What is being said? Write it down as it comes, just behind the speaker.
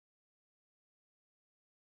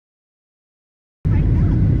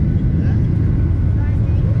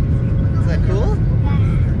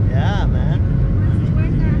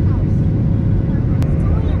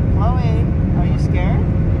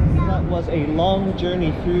long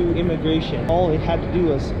journey through immigration. All they had to do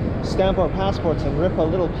was stamp our passports and rip a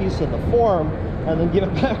little piece of the form and then give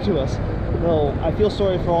it back to us. No, I feel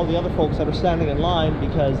sorry for all the other folks that are standing in line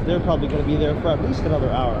because they're probably going to be there for at least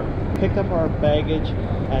another hour. Picked up our baggage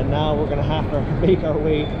and now we're going to have to make our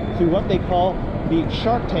way through what they call the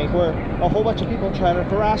Shark Tank, where a whole bunch of people try to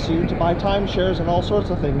harass you to buy timeshares and all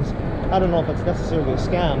sorts of things. I don't know if it's necessarily a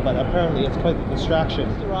scam, but apparently it's quite the distraction.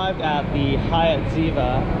 We arrived at the Hyatt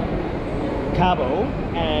Ziva Cabo,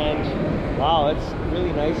 and wow, it's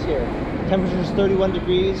really nice here. Temperature is 31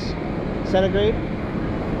 degrees centigrade,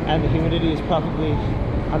 and the humidity is probably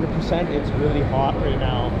 100%. It's really hot right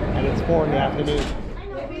now, and it's 4 in the afternoon.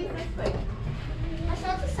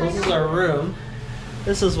 This is our room.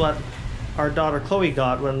 This is what our daughter Chloe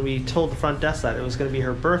got when we told the front desk that it was going to be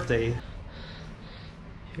her birthday.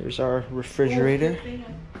 Here's our refrigerator.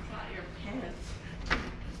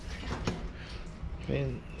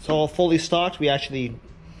 It's all fully stocked. We actually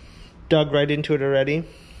dug right into it already.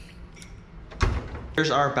 Here's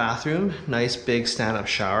our bathroom. Nice big stand-up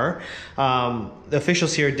shower. The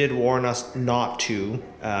officials here did warn us not to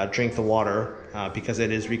drink the water because it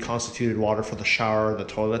is reconstituted water for the shower, the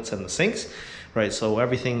toilets, and the sinks. Right, so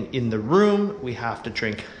everything in the room we have to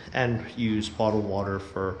drink and use bottled water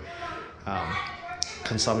for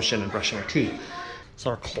consumption and brushing our teeth. It's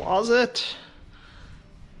our closet.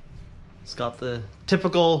 It's got the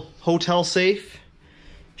typical hotel safe,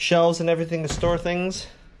 shelves and everything to store things.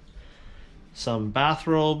 Some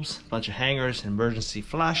bathrobes, a bunch of hangers, emergency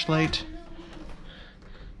flashlight.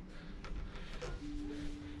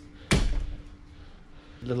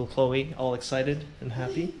 Little Chloe, all excited and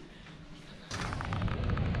happy.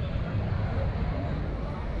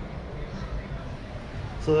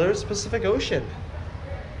 So there's Pacific Ocean.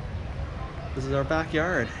 This is our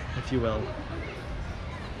backyard, if you will.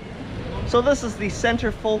 So this is the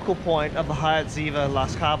center focal point of the Hyatt Ziva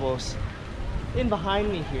Los Cabos. In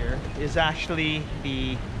behind me here is actually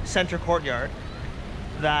the center courtyard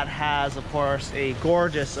that has, of course, a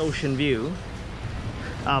gorgeous ocean view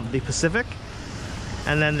of the Pacific.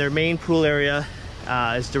 And then their main pool area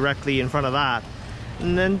is directly in front of that.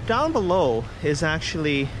 And then down below is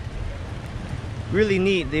actually really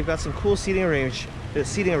neat. They've got some cool seating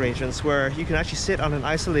arrangements where you can actually sit on an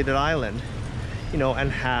isolated island, you know,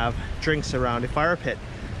 and have drinks around a fire pit.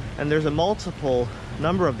 And there's a multiple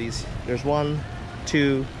number of these. There's 1,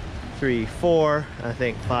 2, 3, 4, I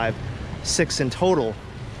think 5, 6 in total.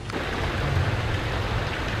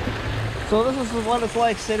 So this is what it's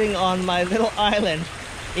like sitting on my little island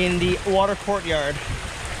in the water courtyard.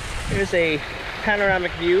 Here's a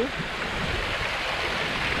panoramic view.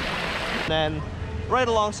 And then right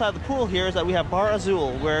alongside the pool here is that we have Bar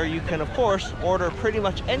Azul, where you can, of course, order pretty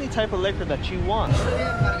much any type of liquor that you want.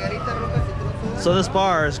 So this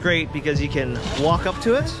bar is great because you can walk up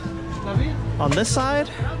to it on this side,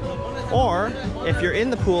 or if you're in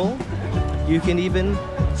the pool, you can even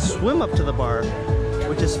swim up to the bar,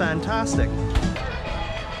 which is fantastic.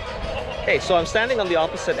 Okay, so I'm standing on the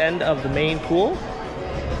opposite end of the main pool,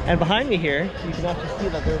 and behind me here, you can actually see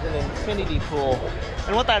that there's an infinity pool.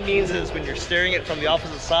 And what that means is when you're staring at it from the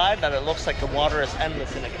opposite side, that it looks like the water is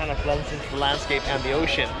endless and it kind of blends into the landscape and the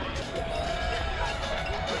ocean.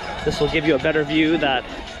 This will give you a better view that,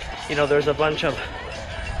 you know, there's a bunch of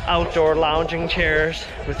outdoor lounging chairs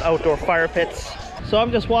with outdoor fire pits. So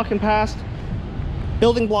I'm just walking past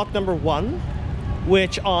building block number 1,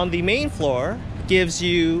 which on the main floor gives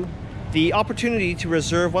you the opportunity to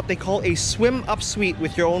reserve what they call a swim up suite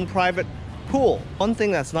with your own private pool. One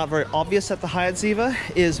thing that's not very obvious at the Hyatt Ziva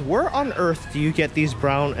is where on earth do you get these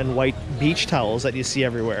brown and white beach towels that you see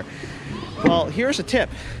everywhere? Well, here's a tip.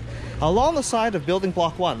 Along the side of building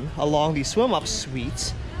block 1, along the swim up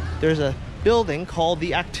suites, there's a building called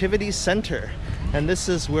the Activities Center. And this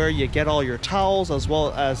is where you get all your towels, as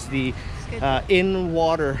well as the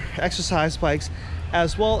in-water exercise bikes,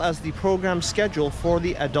 as well as the program schedule for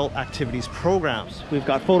the adult activities programs. We've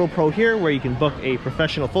got Photo Pro here, where you can book a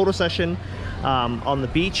professional photo session on the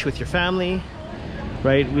beach with your family,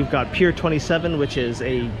 right? We've got Pier 27, which is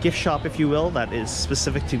a gift shop, if you will, that is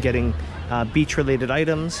specific to getting beach-related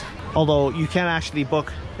items. Although you can actually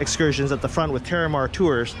book excursions at the front with Terramar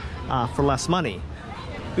tours for less money.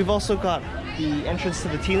 We've also got the entrance to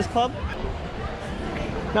the Teens Club.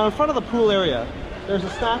 Now in front of the pool area, there's a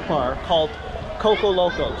snack bar called Coco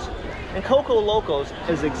Locos. And Coco Locos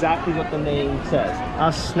is exactly what the name says,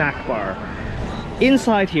 a snack bar.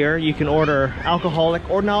 Inside here, you can order alcoholic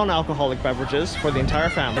or non-alcoholic beverages for the entire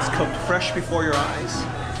family. It's cooked fresh before your eyes.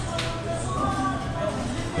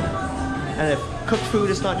 And if cooked food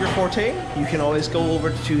is not your forte, you can always go over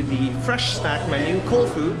to the fresh snack menu, cold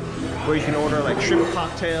food, where you can order like shrimp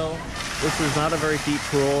cocktail. This is not a very deep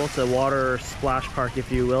pool. It's a water splash park,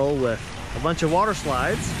 if you will, with a bunch of water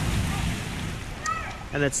slides.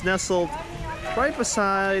 And it's nestled right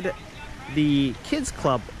beside the kids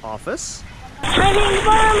club office.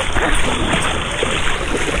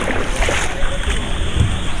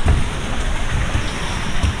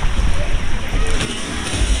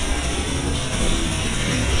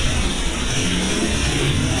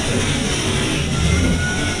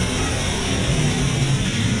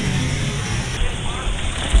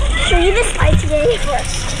 Show you the slide today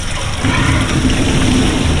first.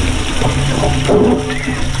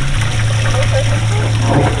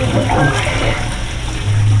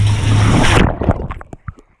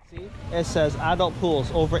 See, it says adult pools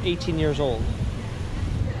over 18 years old.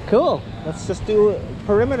 Cool. Let's just do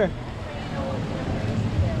perimeter.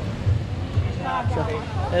 So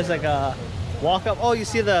there's like a walk up. Oh, you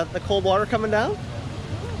see the cold water coming down?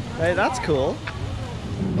 Right, that's cool.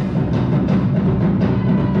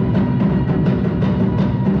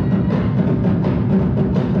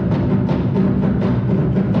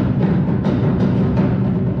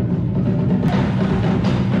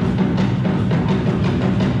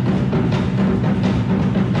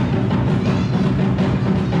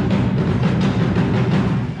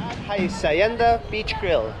 Hacienda Beach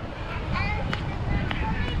Grill.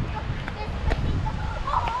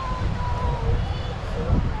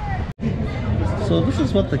 So this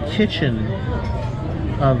is what the kitchen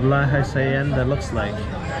of La Hacienda looks like.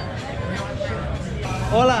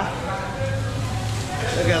 Hola!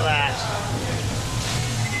 Look at that.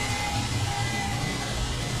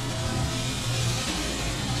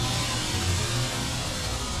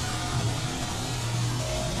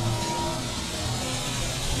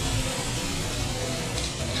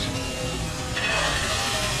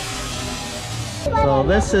 So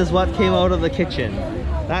this is what came out of the kitchen.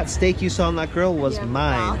 That steak you saw on that grill was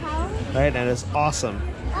mine, right? And it's awesome.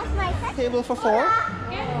 Table for 4.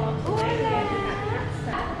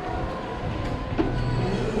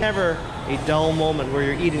 Never a dull moment where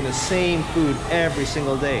you're eating the same food every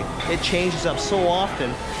single day. It changes up so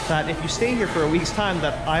often that if you stay here for a week's time,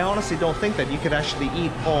 that I honestly don't think that you could actually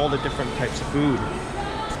eat all the different types of food.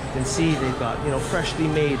 You can see they've got, you know, freshly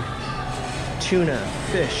made tuna,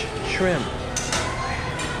 fish, shrimp.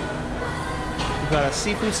 We've got a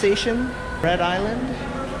seafood station, Red Island,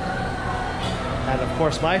 and of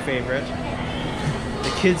course my favorite,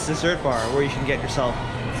 the kids dessert bar, where you can get yourself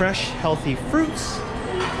fresh, healthy fruits,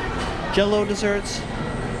 jello desserts,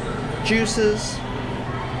 juices.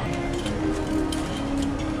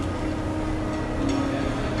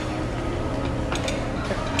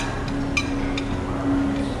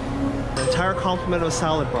 An entire complement of a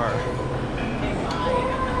salad bar.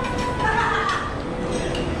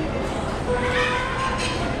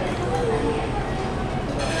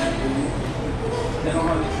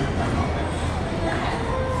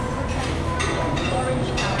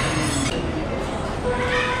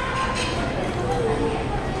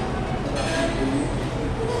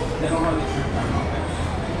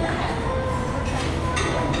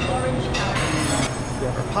 We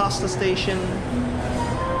have our pasta station,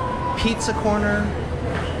 pizza corner.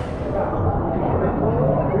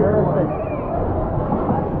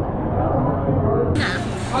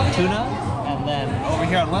 Tuna, and then over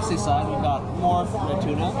here on Leslie's side we've got more red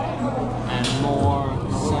tuna and more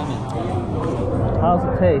salmon. How's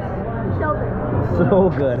it taste? So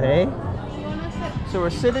good, hey? So we're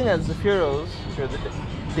sitting at Zafiro's during the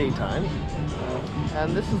daytime,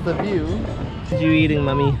 and this is the view. What are you eating,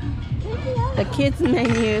 Mummy? The kids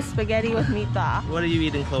menu, spaghetti with meatball. What are you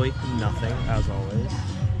eating, Chloe? Nothing, as always.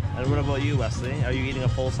 And what about you, Wesley? Are you eating a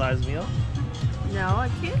full-size meal? No, a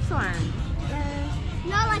kid's one.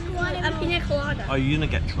 Not like one a pina colada. Are you gonna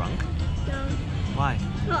get drunk? No. Why?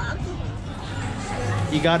 No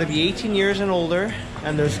alcohol. You gotta be 18 years and older,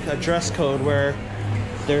 and there's a dress code where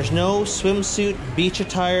there's no swimsuit, beach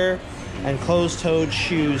attire, and closed-toed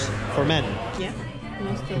shoes for men. Yeah,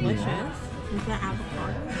 it's delicious. It's got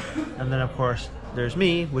avocado. And then of course there's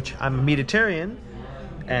me, which I'm a meatitarian,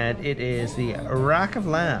 and it is the rack of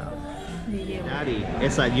lamb. Natty.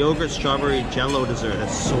 It's that yogurt strawberry jello dessert.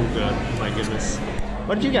 It's so good. My goodness.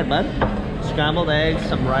 What did you get, bud? Scrambled eggs,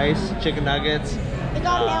 some rice, chicken nuggets. It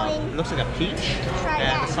got melon. It looks like a peach Try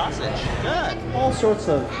and that. a sausage. Good. All sorts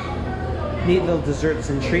of neat little desserts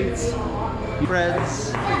and treats.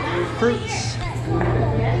 Breads, fruits,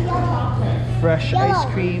 fresh ice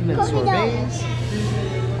cream and sorbets.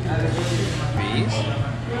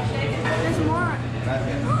 There's more.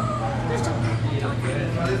 There's a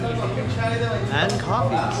and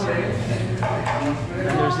coffees.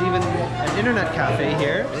 And there's even an internet cafe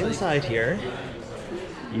here. Inside here,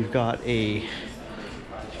 you've got a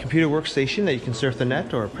computer workstation that you can surf the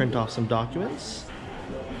net or print off some documents.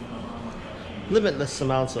 Limitless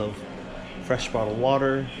amounts of fresh bottled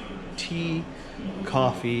water, tea,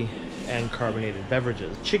 coffee, and carbonated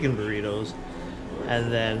beverages. Chicken burritos.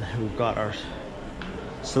 And then we've got our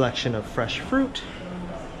selection of fresh fruit,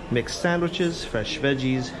 mixed sandwiches, fresh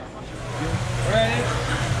veggies. Ready?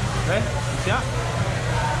 Ready? Yeah.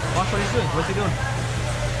 Watch what he's doing. What's he doing?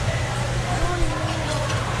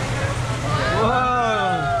 Whoa!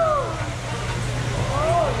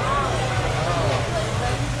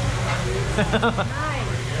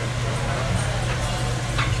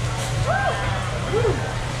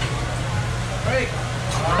 Break!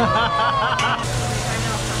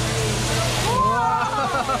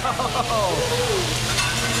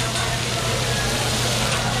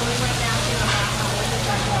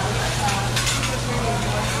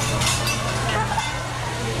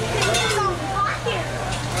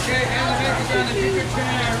 Okay, elevator down the future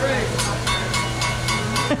train, Rick.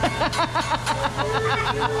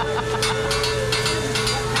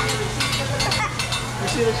 You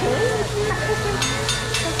see the train?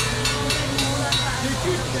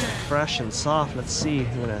 Fresh and soft. Let's see.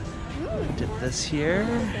 I'm gonna dip this here.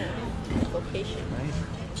 Location. Right.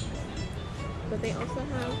 But they also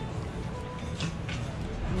have.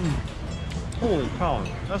 Holy cow!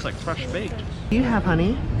 That's like fresh baked. What do you have,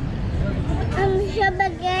 honey?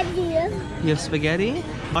 Spaghetti. You have spaghetti?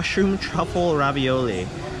 Mushroom truffle ravioli.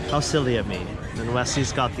 How silly of me. Then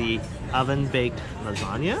Wesley's got the oven-baked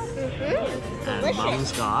lasagna. And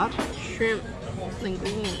Mom's got Shrimp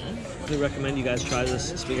linguine. I recommend you guys try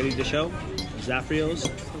this spaghetti dish out. Zafrios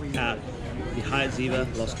at the Hyatt Ziva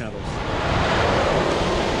Los Cabos.